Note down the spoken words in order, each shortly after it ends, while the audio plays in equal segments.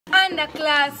Under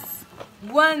class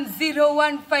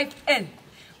 1015L,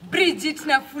 Bridget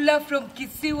Nafula from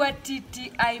Kisiwa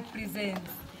TTI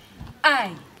presents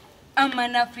I am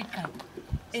an African.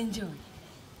 Enjoy.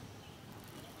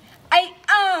 I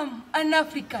am an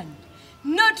African,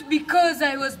 not because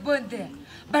I was born there,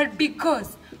 but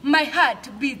because my heart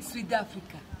beats with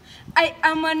Africa. I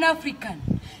am an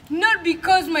African, not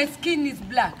because my skin is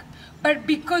black, but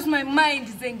because my mind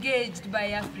is engaged by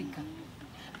Africa.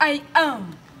 I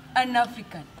am an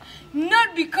African,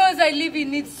 not because I live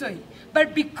in its soil,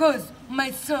 but because my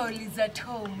soul is at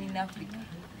home in Africa.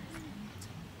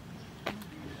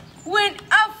 When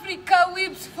Africa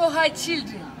weeps for her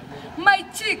children, my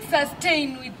cheeks are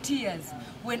stained with tears.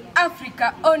 When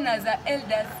Africa honors her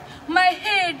elders, my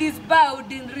head is bowed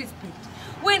in respect.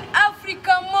 When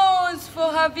Africa mourns for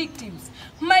her victims,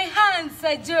 my hands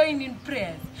are joined in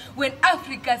prayers. When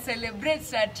Africa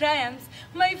celebrates her triumphs,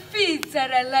 my feet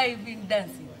are alive in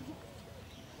dancing.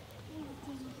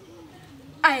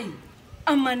 I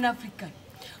am an African,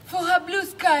 for her blue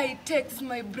sky takes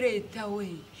my breath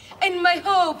away, and my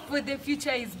hope for the future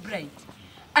is bright.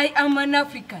 I am an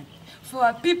African, for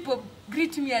her people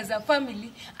greet me as a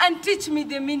family and teach me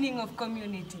the meaning of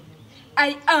community.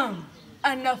 I am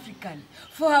an African,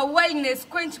 for her wildness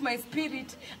quench my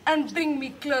spirit and bring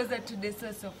me closer to the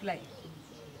source of life.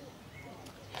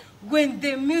 When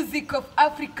the music of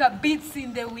Africa beats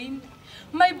in the wind,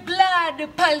 my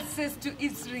blood pulses to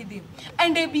its rhythm,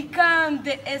 and I become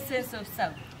the essence of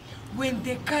sound. When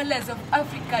the colors of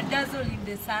Africa dazzle in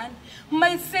the sun,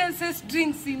 my senses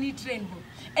drinks in its rainbow,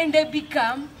 and I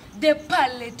become the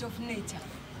palette of nature.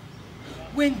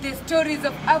 When the stories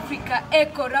of Africa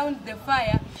echo round the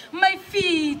fire, my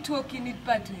feet walk in its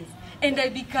pathways, and I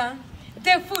become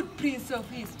the footprints of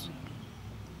history.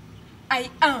 I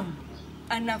am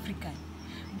an African,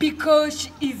 because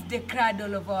she is the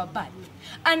cradle of our birth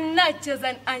and nurtures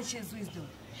an ancient wisdom.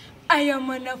 I am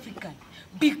an African,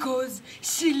 because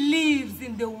she lives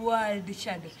in the world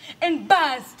shadow and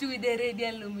bursts with a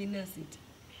radiant luminosity.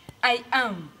 I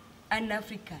am an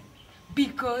African,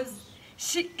 because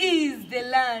she is the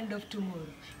land of tomorrow,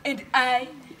 and I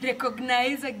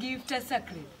recognize a gift as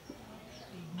sacred.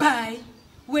 By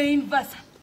Wayne Vassar.